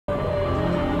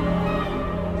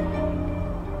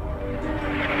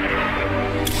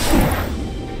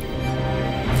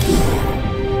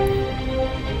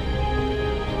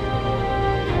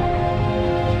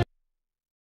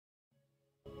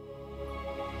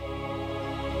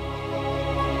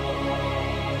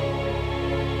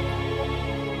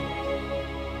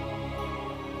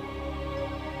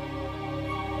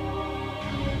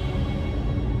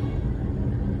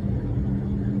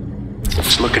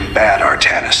looking bad,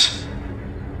 Artanis.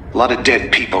 A lot of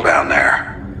dead people down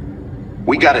there.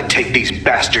 We gotta take these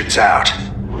bastards out.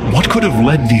 What could have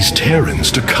led these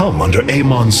Terrans to come under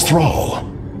Amon's thrall?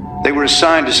 They were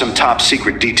assigned to some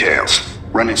top-secret details,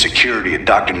 running security at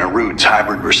Dr. Narud's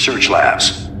hybrid research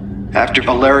labs. After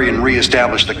Valerian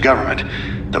re-established the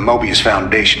government, the Moebius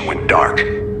Foundation went dark.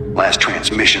 Last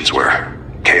transmissions were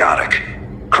chaotic,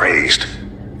 crazed.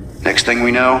 Next thing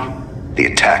we know, the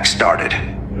attack started.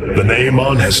 Then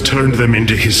Amon has turned them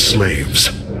into his slaves,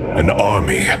 an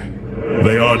army.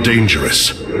 They are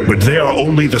dangerous, but they are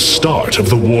only the start of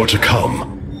the war to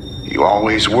come. You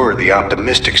always were the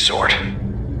optimistic sort.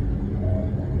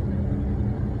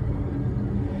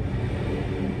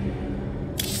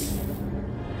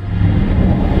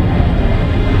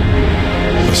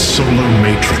 The Solar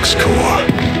Matrix Core.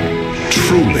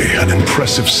 Truly an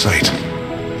impressive sight.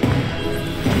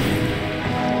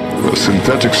 A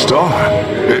synthetic star.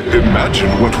 Imagine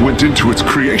what went into its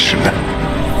creation.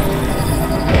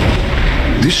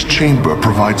 This chamber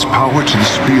provides power to the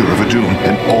Spear of Adun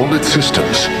and all its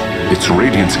systems. Its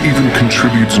radiance even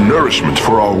contributes nourishment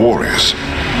for our warriors.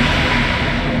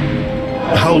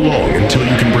 How long until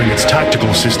you can bring its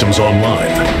tactical systems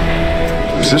online?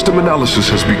 System analysis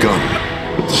has begun,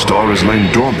 but the star has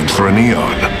lain dormant for an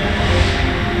eon.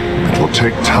 It will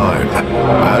take time,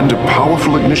 and a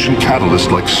powerful ignition catalyst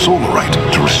like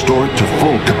Solarite to restore it to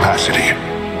full capacity.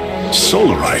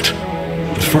 Solarite?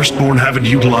 The Firstborn haven't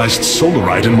utilized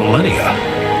Solarite in millennia.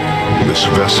 This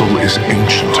vessel is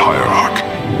ancient, Hierarch.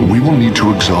 We will need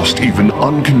to exhaust even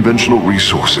unconventional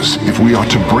resources if we are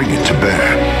to bring it to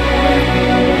bear.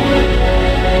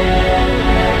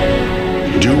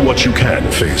 Do what you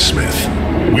can, Phase Smith.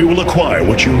 We will acquire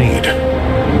what you need.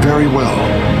 Very well.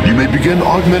 You may begin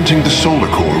augmenting the Solar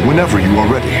Core whenever you are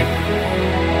ready.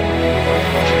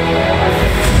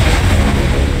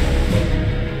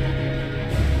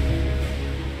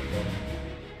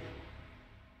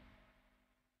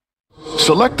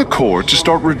 Select the core to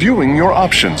start reviewing your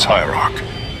options, Hierarch.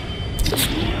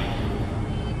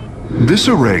 This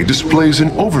array displays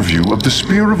an overview of the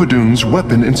Spear of Adun's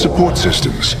weapon and support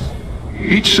systems.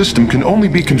 Each system can only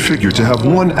be configured to have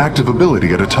one active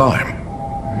ability at a time.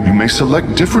 You may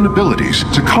select different abilities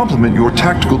to complement your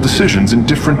tactical decisions in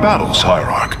different battles,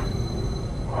 Hierarch.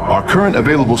 Our current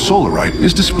available Solarite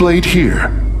is displayed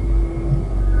here.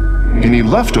 Any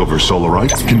leftover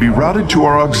Solarite can be routed to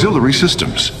our auxiliary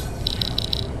systems.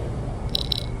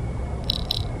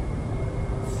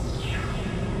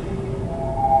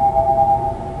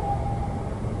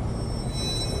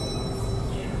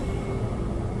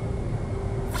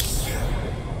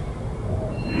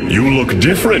 You look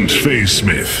different, Phase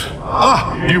Smith.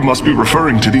 Ah, you must be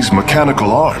referring to these mechanical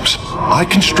arms. I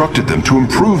constructed them to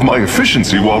improve my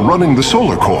efficiency while running the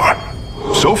Solar Core.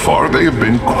 So far, they have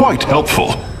been quite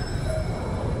helpful.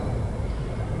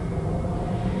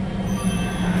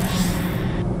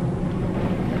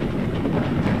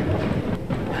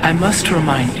 I must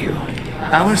remind you,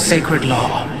 our sacred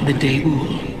law, the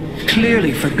Deul,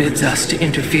 clearly forbids us to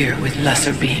interfere with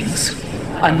lesser beings,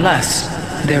 unless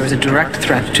there is a direct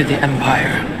threat to the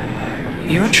Empire.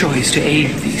 Your choice to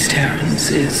aid these Terrans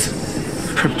is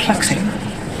perplexing.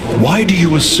 Why do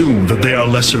you assume that they are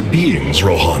lesser beings,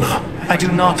 Rohana? I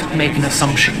do not make an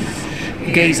assumption.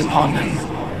 Gaze upon them.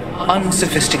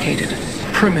 Unsophisticated,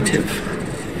 primitive.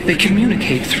 They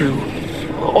communicate through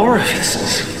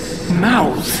orifices,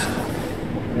 mouths.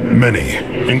 Many,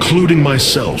 including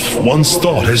myself, once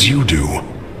thought as you do.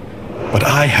 But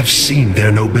I have seen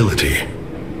their nobility.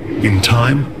 In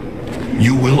time,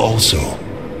 you will also.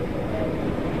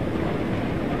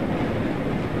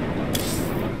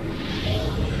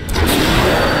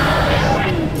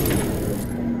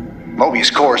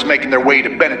 Moebius Corps is making their way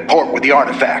to Bennett Port with the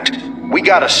artifact. We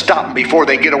gotta stop them before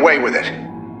they get away with it.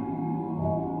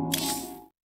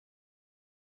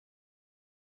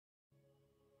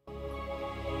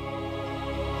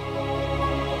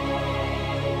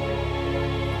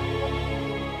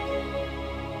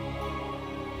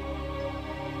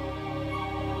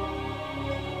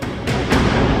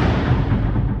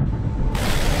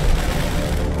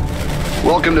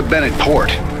 Welcome to Bennett Port,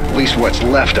 at least what's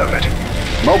left of it.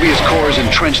 Moebius Corps has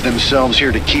entrenched themselves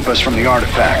here to keep us from the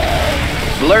artifact.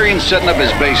 Valerian's setting up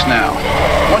his base now.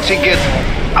 Once he gets...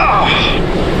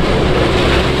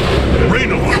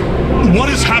 Raynor, what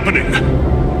is happening?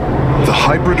 The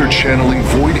hybrid are channeling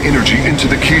void energy into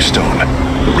the Keystone.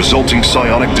 The resulting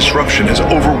psionic disruption has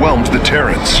overwhelmed the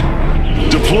Terrans.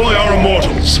 Deploy our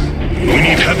immortals. We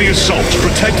need heavy assault to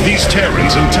protect these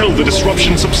Terrans until the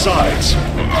disruption subsides.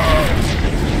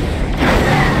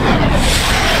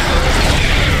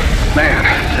 Man,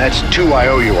 That's 2 I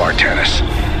owe you, Artanis.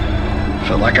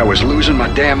 Felt like I was losing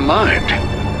my damn mind.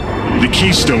 The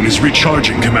Keystone is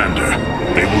recharging, Commander.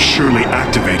 They will surely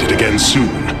activate it again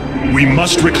soon. We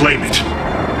must reclaim it.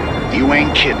 You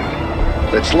ain't kidding.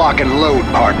 Let's lock and load,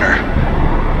 partner.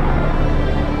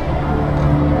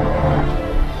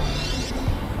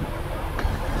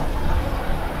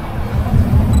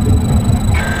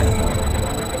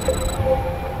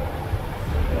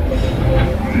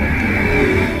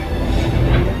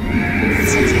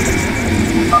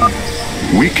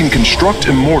 We can construct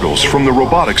immortals from the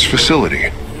robotics facility.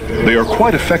 They are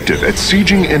quite effective at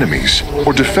sieging enemies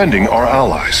or defending our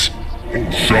allies.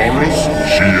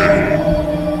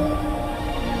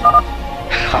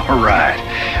 All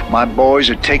right. My boys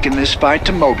are taking this fight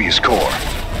to Moebius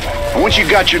Corps. Once you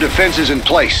got your defenses in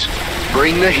place,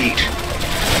 bring the heat.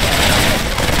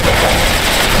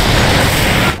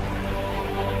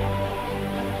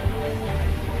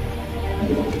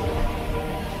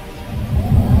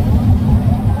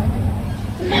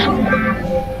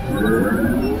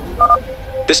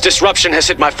 This disruption has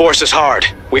hit my forces hard.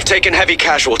 We've taken heavy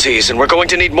casualties, and we're going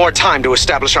to need more time to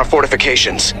establish our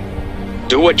fortifications.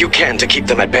 Do what you can to keep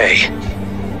them at bay.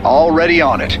 Already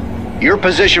on it. Your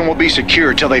position will be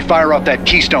secure till they fire up that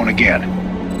Keystone again.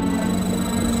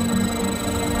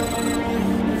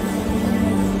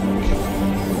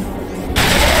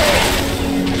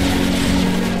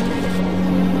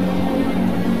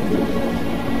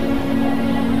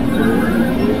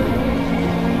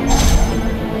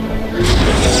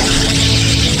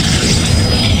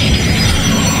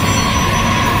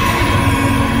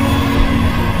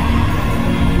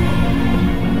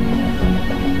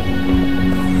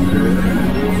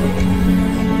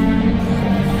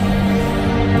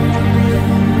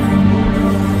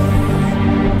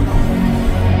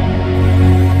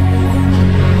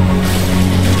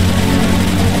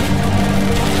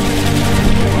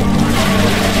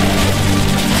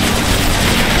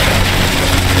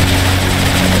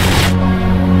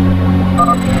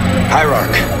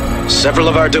 Several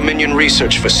of our Dominion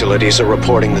research facilities are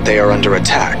reporting that they are under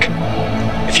attack.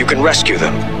 If you can rescue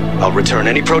them, I'll return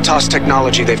any Protoss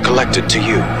technology they've collected to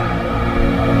you.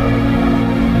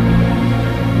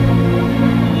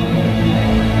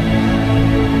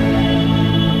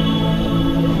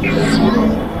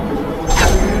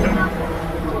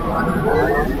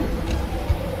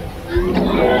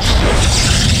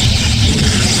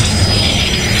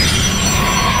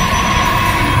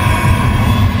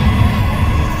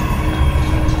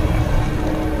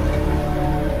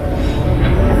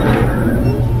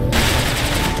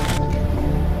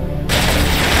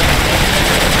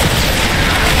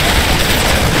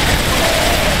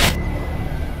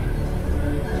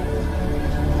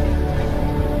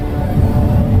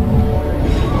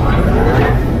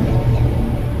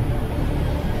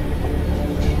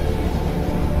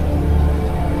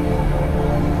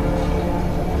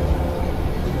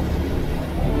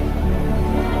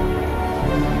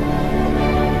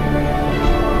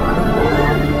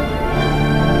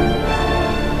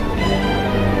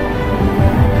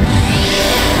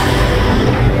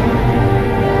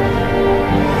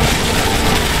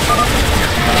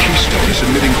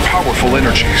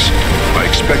 Energies. I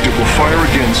expect it will fire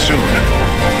again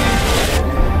soon.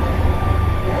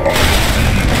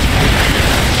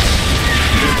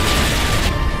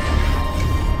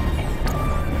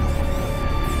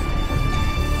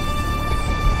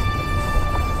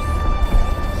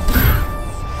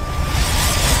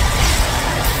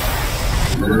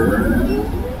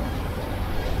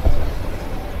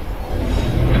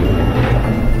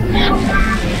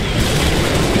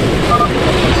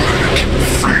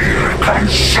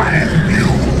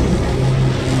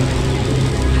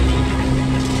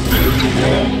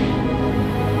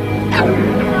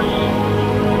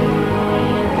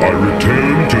 I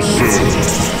return to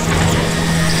serve.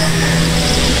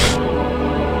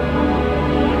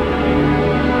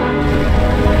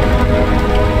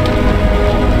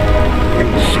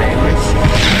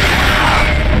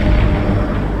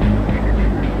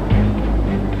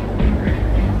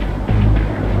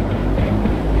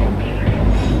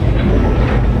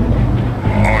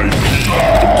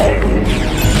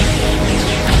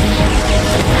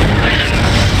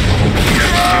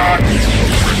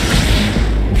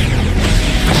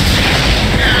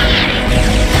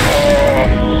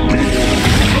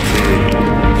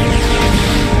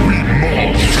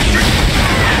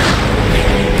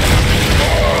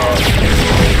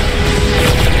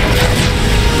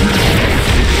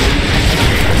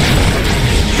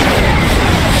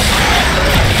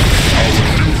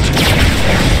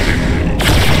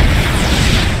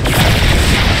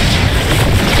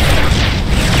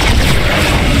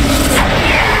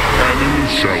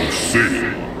 safe.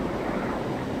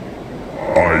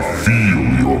 I feel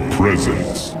your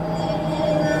presence.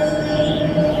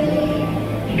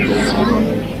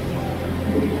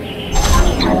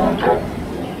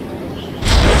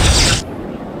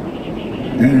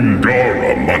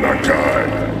 Undara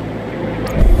Manakai.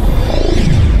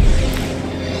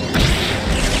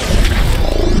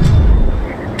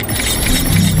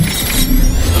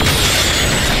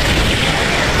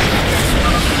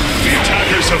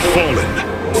 Have fallen.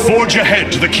 Forge ahead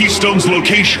to the Keystone's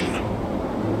location.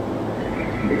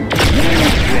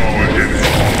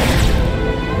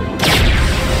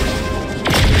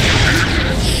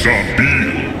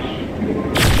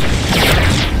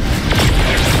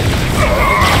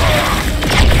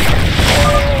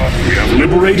 We have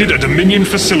liberated a Dominion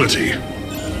facility.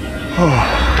 Oh,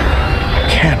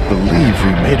 can't believe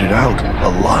we made it out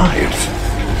alive.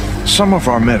 Some of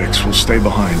our medics will stay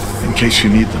behind in case you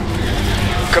need them.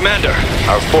 Commander,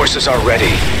 our forces are ready.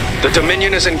 The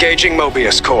Dominion is engaging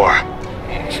Moebius Corps.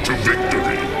 To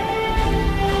victory.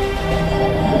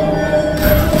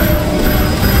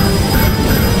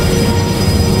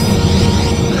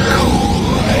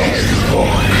 Cold as the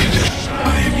void.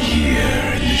 I am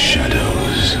here in the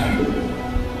shadows.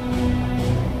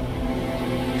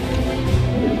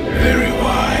 Very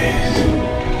wise.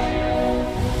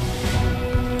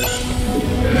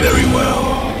 Very well.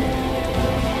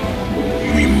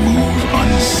 We move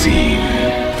unseen.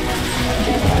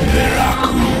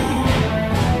 Veraku.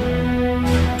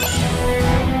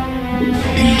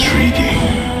 Intriguing.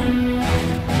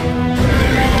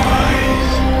 Very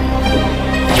wise.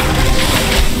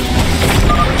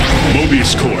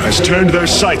 Moebius Corps has turned their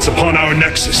sights upon our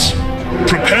nexus.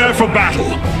 Prepare for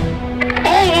battle.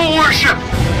 All will worship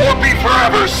or be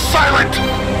forever silent!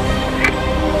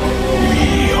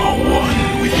 We are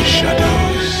one with the shadows.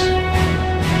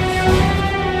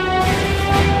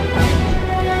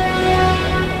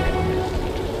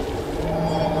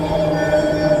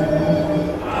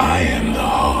 I am the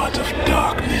heart of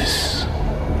darkness.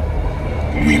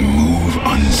 We move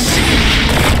unseen.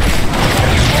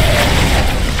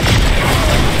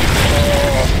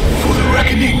 For the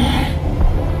reckoning.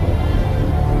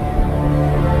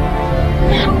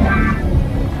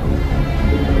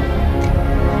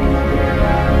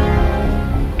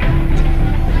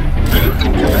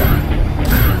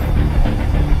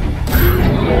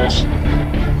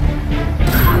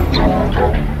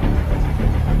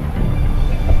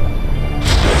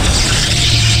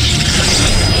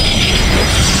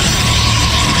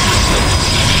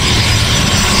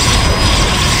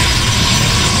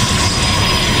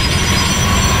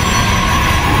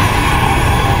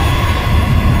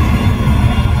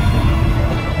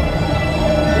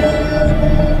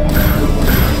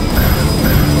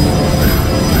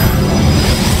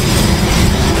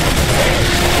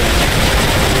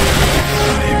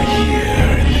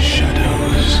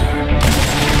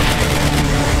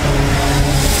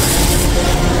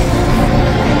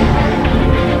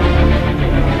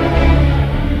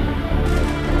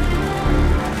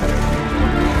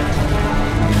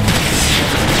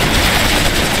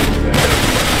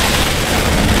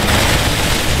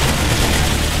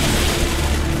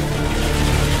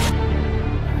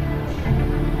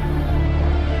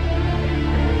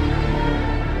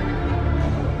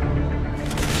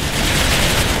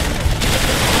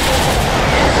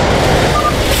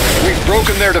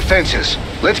 Broken their defenses.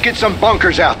 Let's get some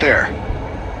bunkers out there.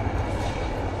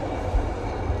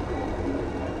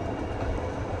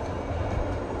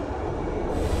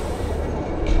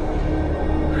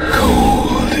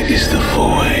 Cold is the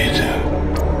void.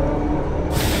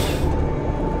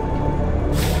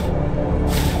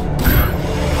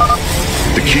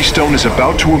 The Keystone is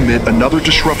about to emit another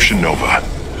disruption nova.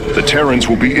 The Terrans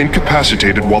will be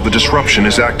incapacitated while the disruption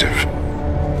is active.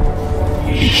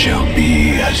 It shall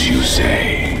be as you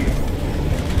say.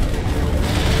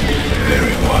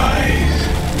 Very wise.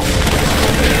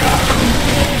 Veraku.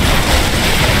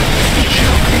 It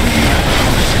shall be as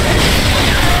you say.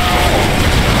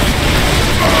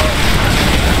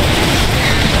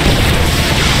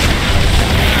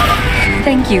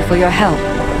 Thank you for your help.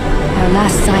 Our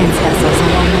last science vessels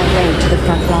are on their way to the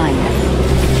front line.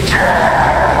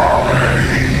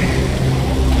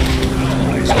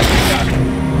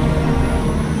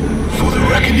 For the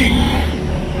reckoning.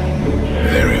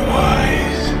 Very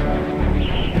wise.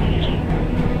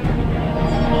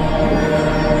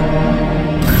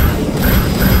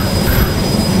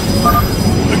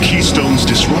 The Keystone's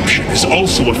disruption is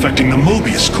also affecting the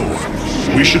Moebius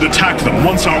Corps. We should attack them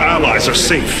once our allies are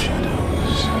safe.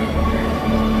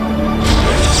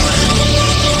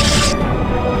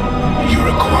 You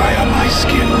require my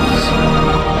skills.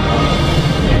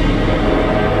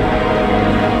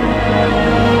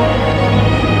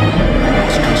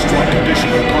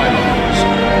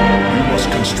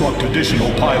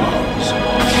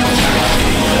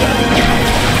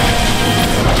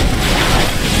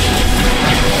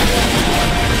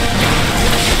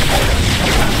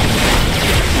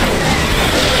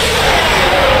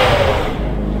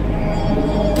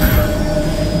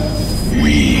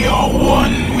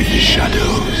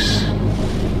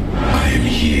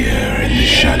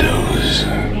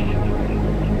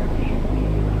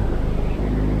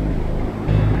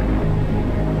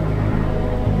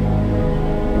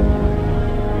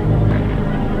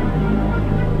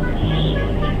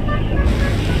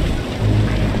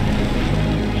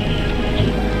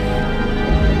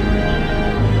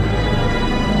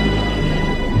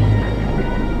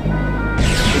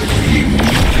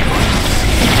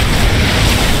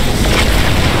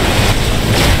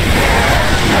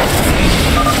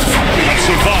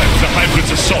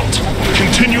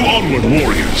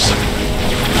 warriors.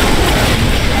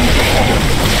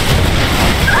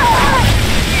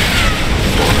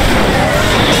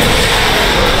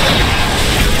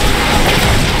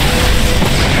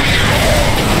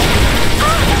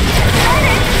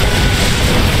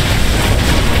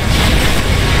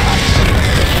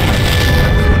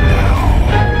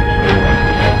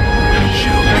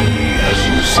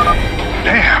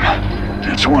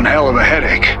 One hell of a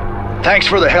headache. Thanks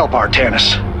for the help,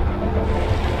 Artanis.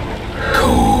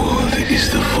 Cold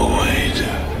is the void.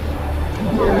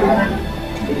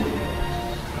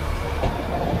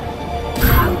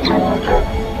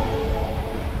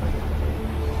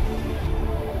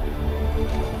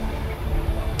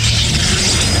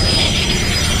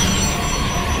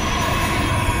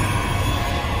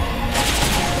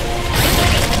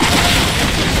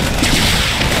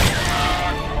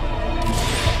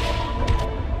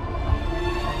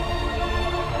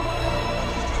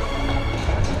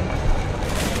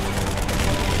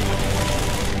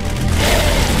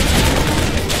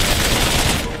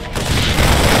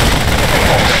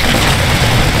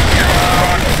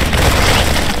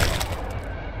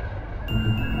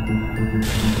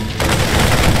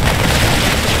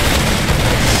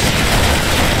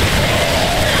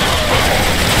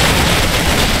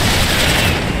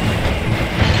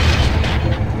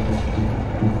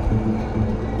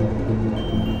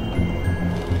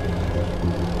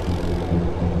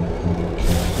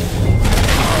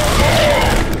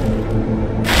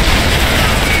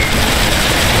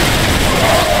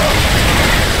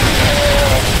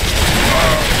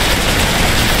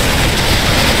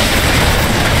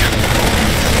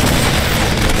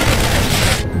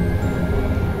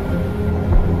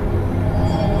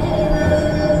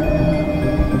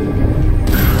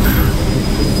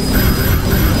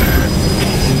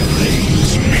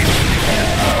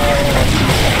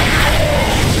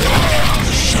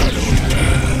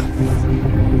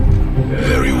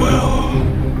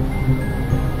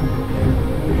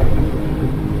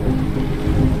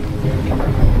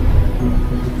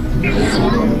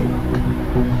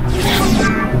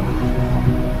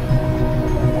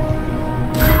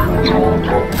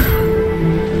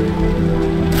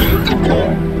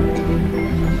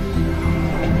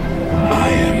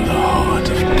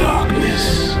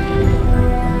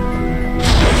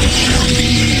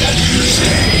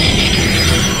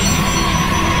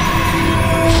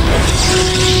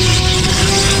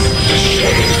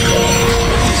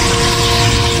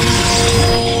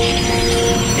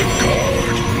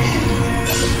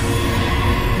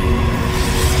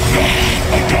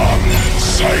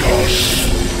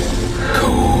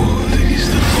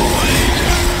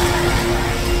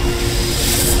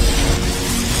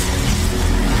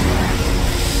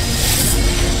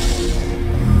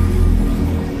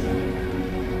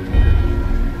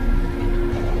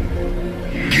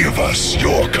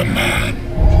 Your command.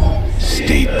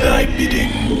 State thy bidding.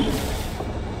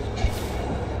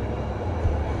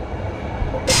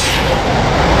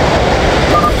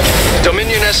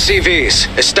 Dominion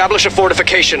SCVs, establish a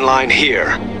fortification line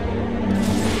here.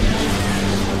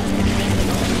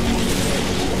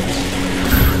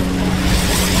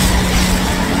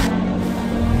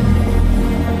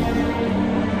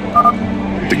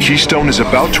 The Keystone is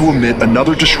about to emit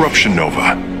another disruption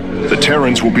nova. The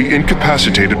Terrans will be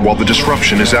incapacitated while the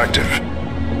disruption is active.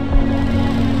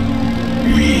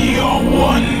 We are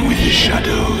one with the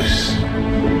shadows.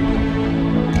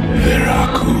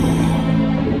 Veraku.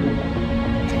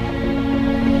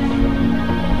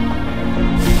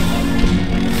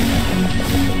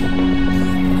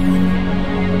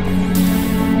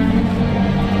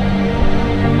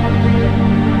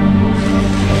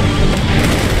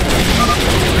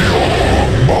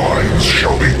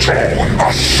 Shall be torn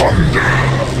asunder.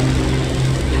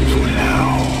 For now.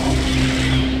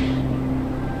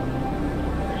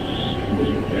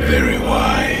 Very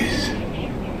wise.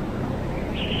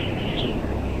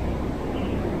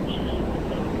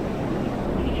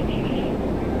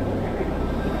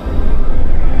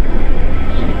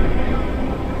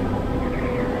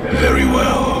 Very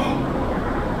well.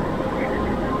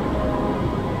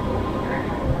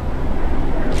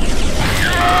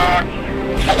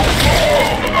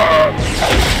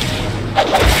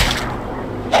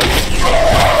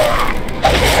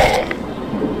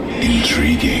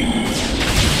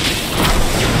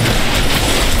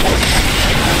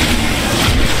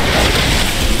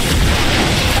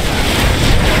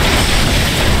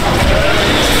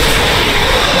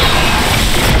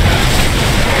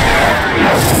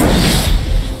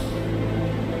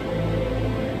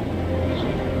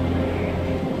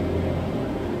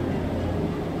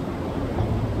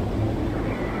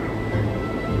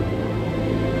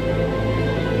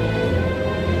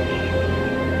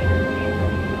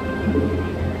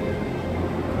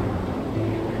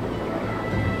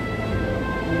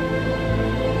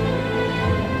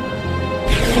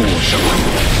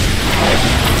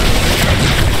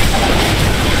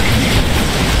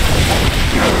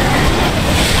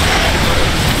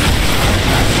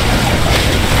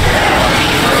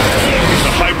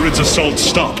 The hybrid's assault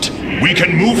stopped. We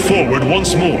can move forward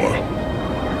once more.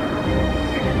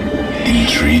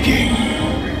 Intriguing.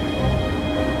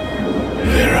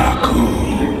 Veraku.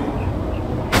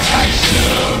 I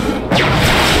serve.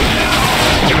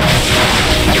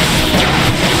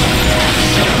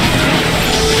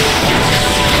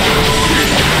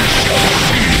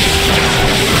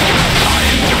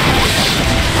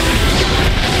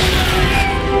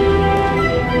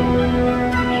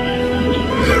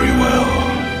 Very well.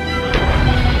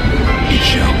 It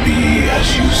shall be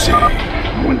as you say.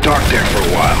 Went dark there for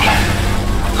a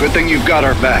while. Good thing you've got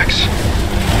our backs.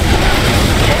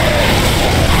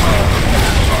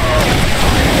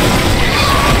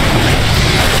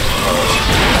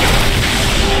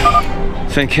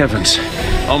 Thank heavens.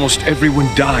 Almost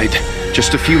everyone died.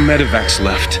 Just a few medevacs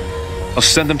left. I'll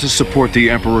send them to support the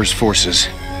Emperor's forces.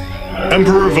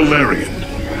 Emperor Valerian,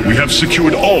 we have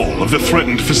secured all of the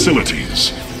threatened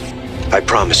facilities. I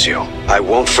promise you, I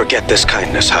won't forget this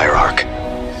kindness, Hierarch.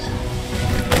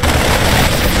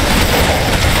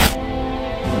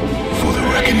 For the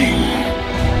reckoning.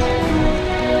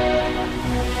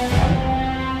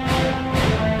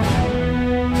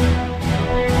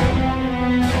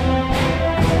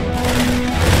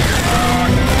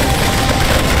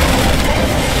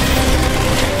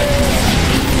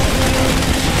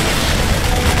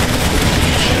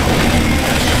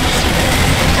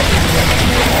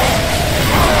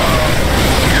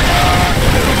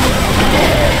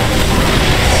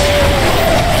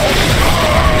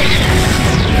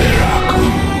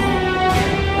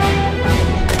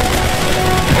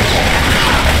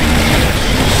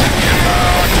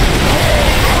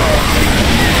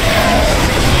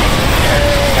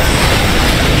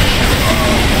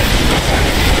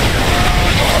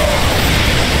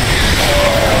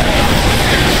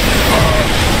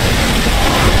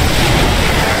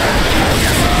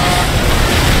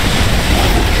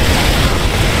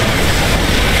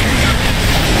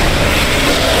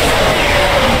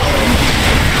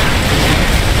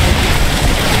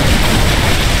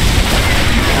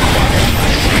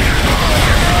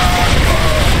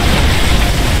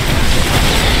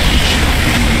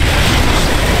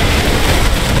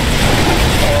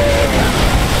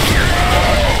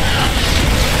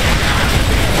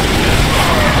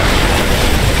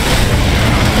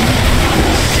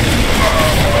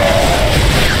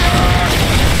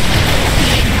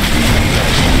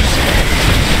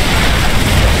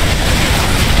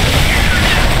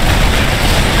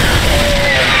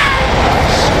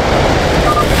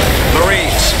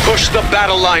 The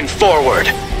battle line forward!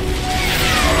 I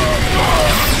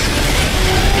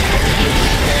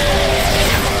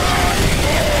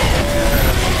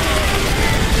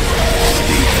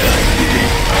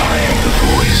am the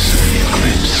voice of the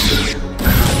eclipse.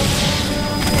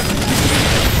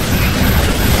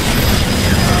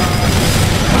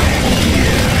 I am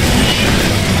here in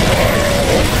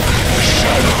the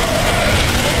shadow.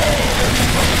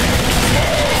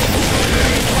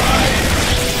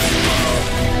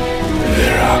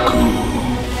 Veraku.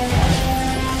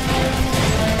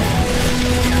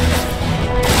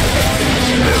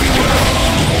 Very well.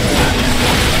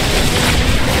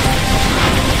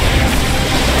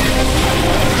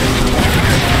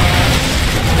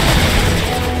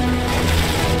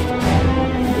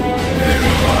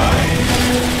 Very wise.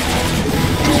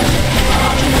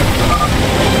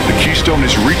 The Keystone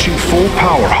is reaching full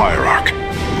power, Hierarch.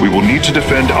 We will need to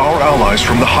defend our allies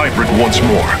from the hybrid once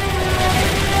more.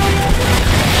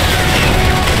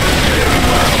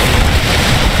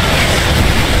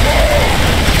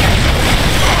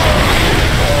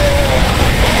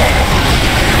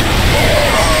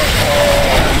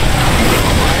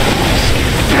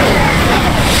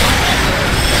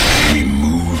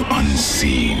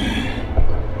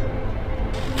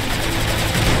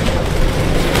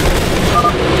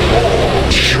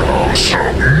 Shall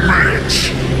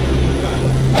submit.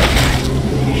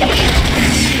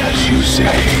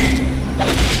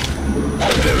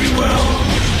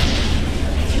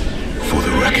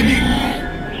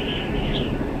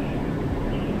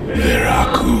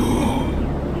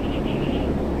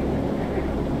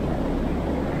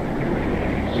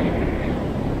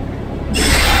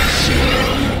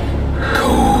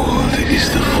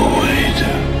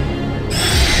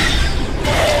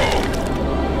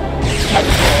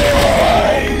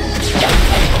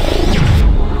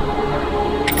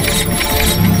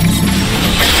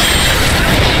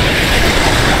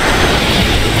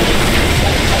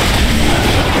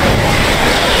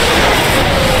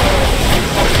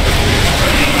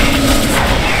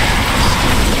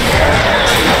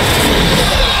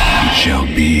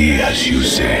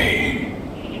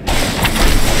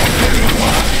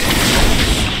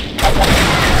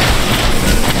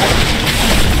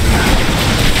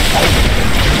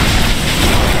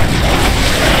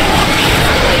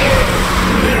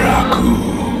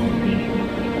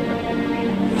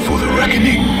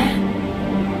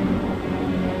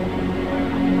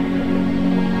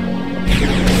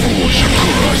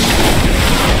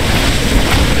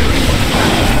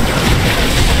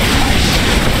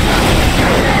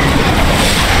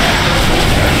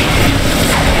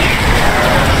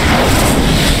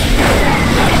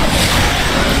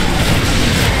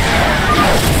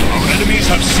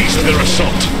 have ceased their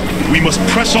assault. We must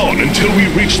press on until we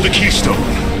reach the Keystone.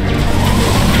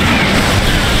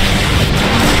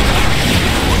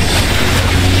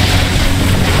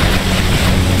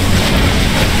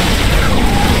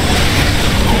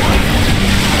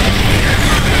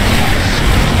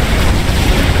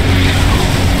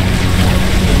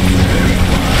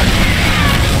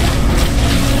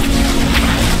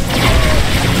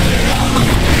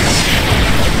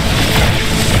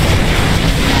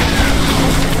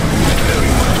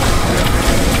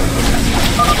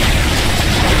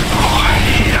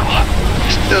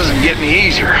 Doesn't get any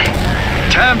easier.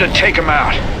 Time to take him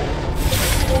out.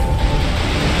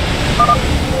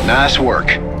 Nice work.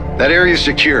 That area's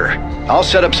secure. I'll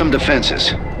set up some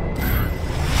defenses.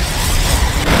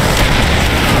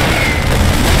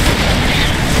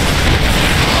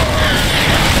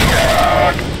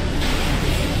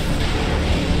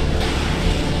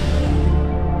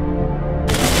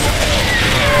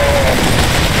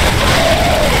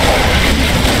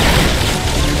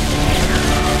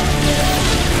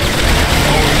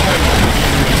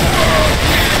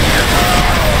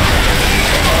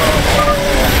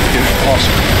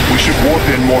 Warp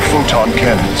in more photon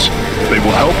cannons. They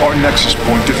will help our Nexus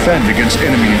Point defend against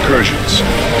enemy incursions.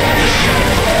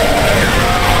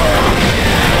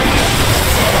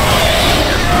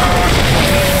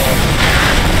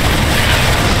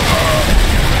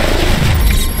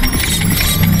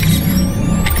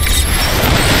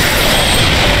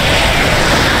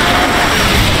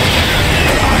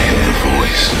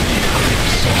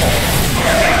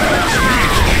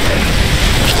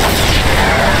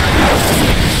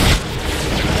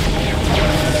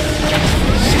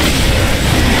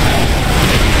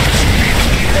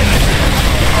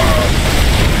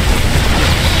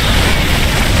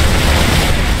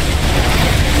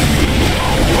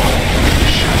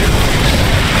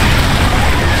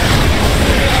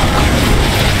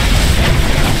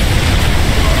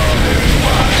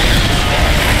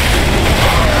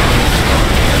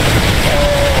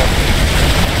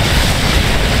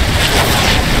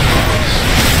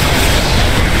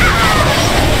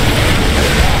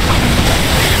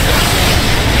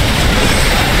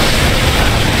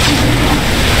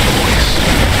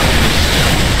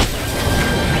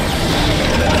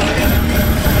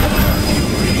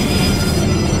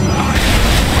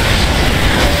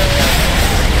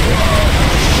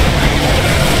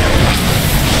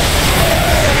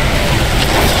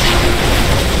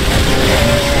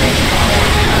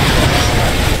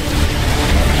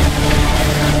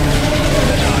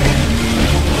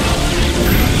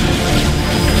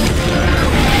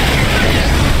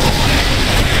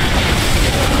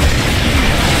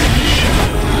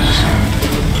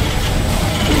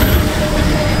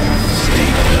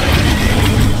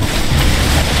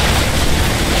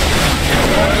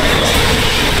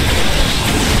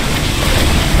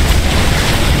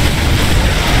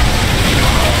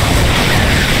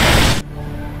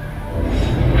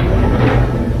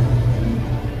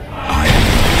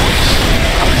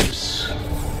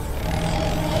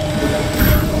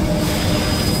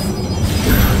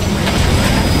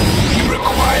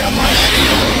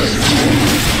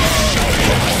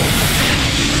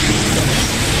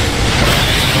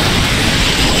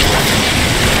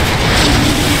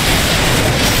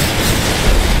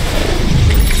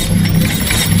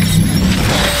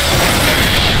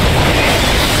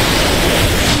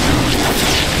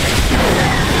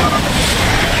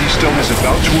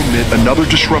 Another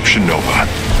disruption nova.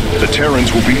 The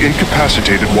Terrans will be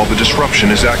incapacitated while the disruption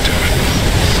is active.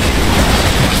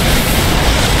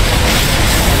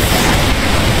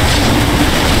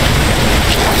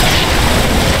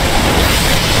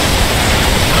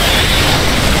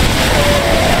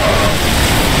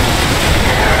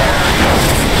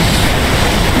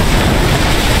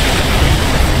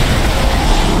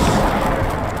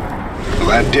 Well,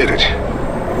 that did it.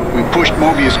 We pushed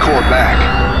Moebius Corps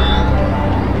back.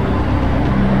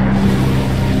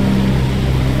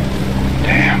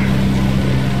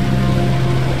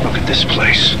 This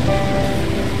place.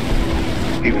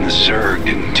 Even the Zerg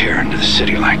didn't tear into the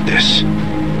city like this.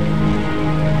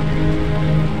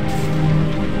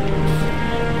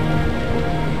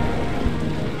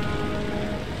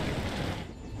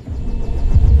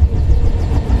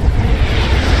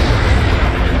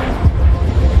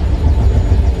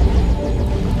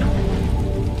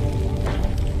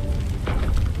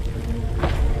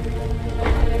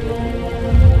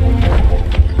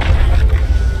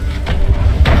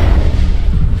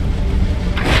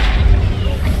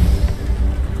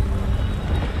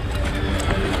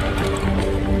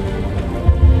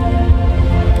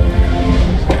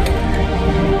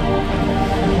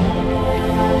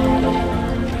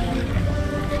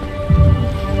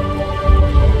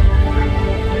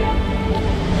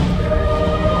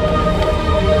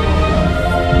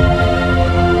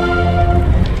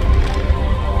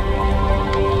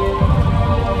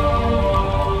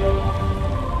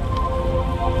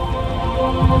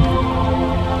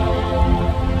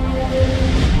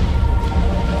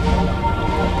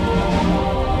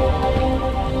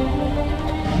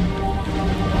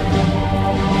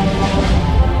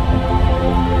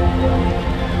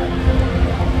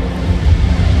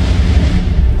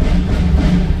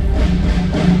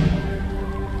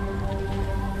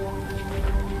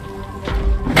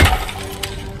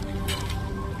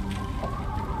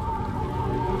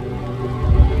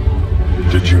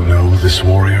 this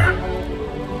warrior?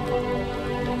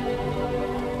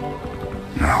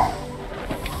 No.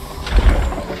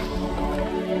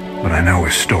 But I know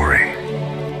his story.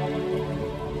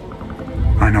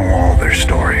 I know all their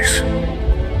stories.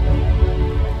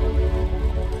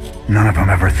 None of them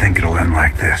ever think it'll end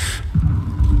like this.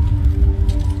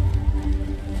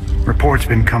 Reports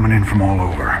been coming in from all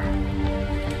over.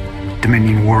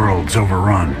 Dominion worlds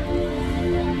overrun.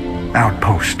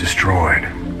 Outposts destroyed.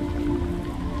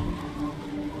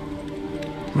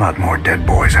 A lot more dead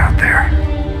boys out there.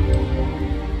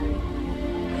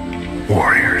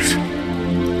 Warriors.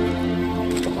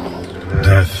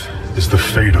 Death is the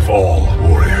fate of all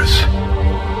warriors.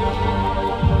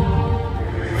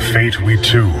 A fate we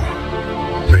too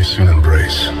may soon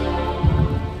embrace.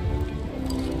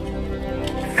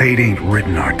 Fate ain't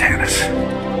written, Artanis.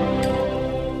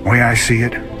 The way I see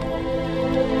it,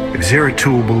 if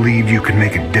Zeratul believed you could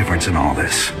make a difference in all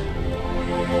this,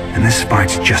 and this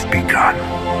fight's just begun.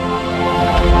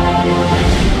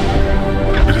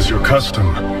 It is your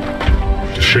custom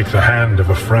to shake the hand of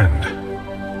a friend,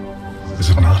 is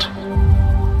it not?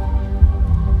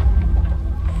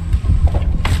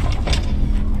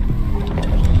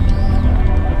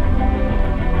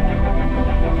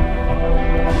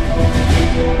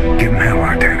 Give him hell,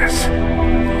 Artanis.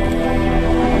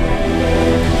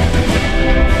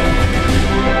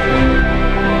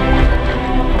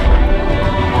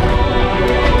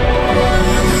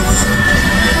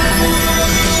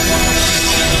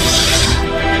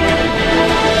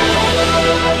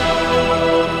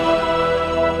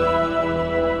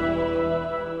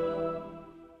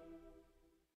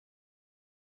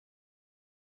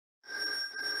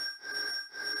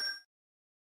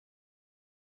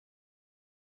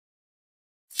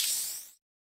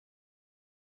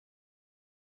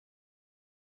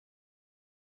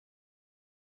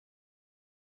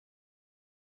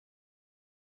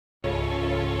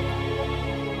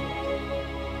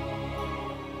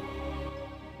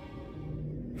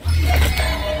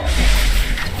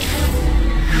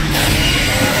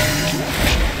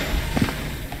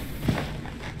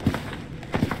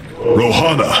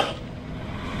 Rohana!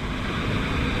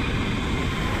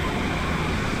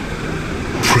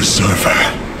 Preserver!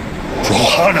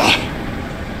 Rohana!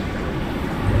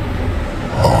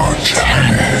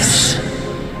 Artanis.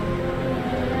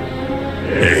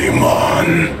 Amon.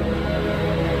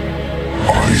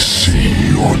 I see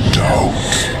your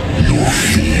doubt, your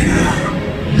fear.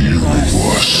 You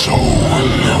were so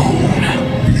alone,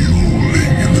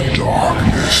 mewling in the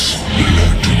darkness.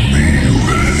 Let me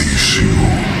release you.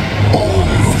 All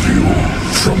of you,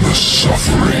 from the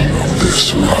suffering of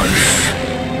this life.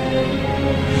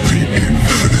 The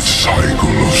infinite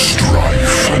cycle of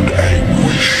strife and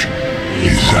anguish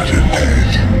is at an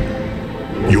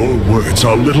end. Your words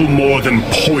are little more than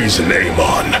poison,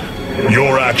 Amon.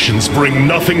 Your actions bring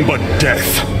nothing but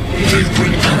death. They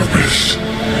bring purpose,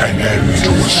 an end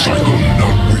to a cycle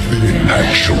none within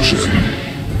had chosen.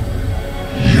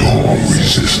 Your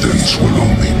resistance will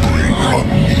only bring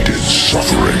unneeded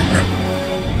suffering.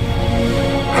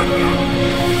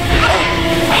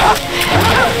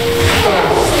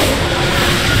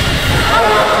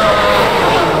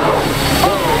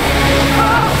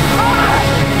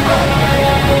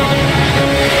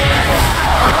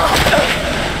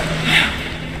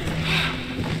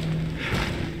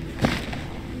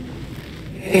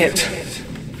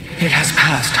 It has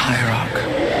passed, Hierarch.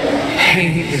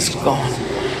 He is gone.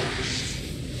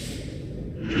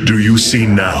 Do you see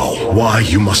now why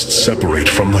you must separate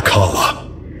from the Kala?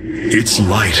 Its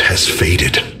light has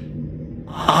faded.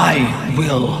 I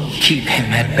will keep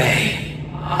him at bay.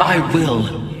 I will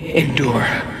endure.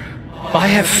 I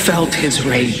have felt his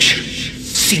rage,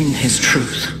 seen his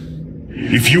truth.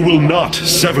 If you will not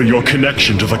sever your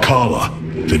connection to the Kala,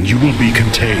 then you will be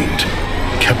contained,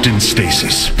 kept in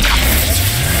stasis.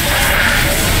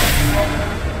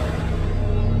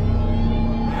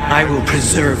 I will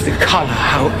preserve the Kala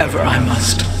however I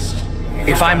must.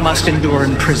 If I must endure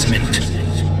imprisonment,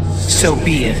 so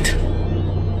be it.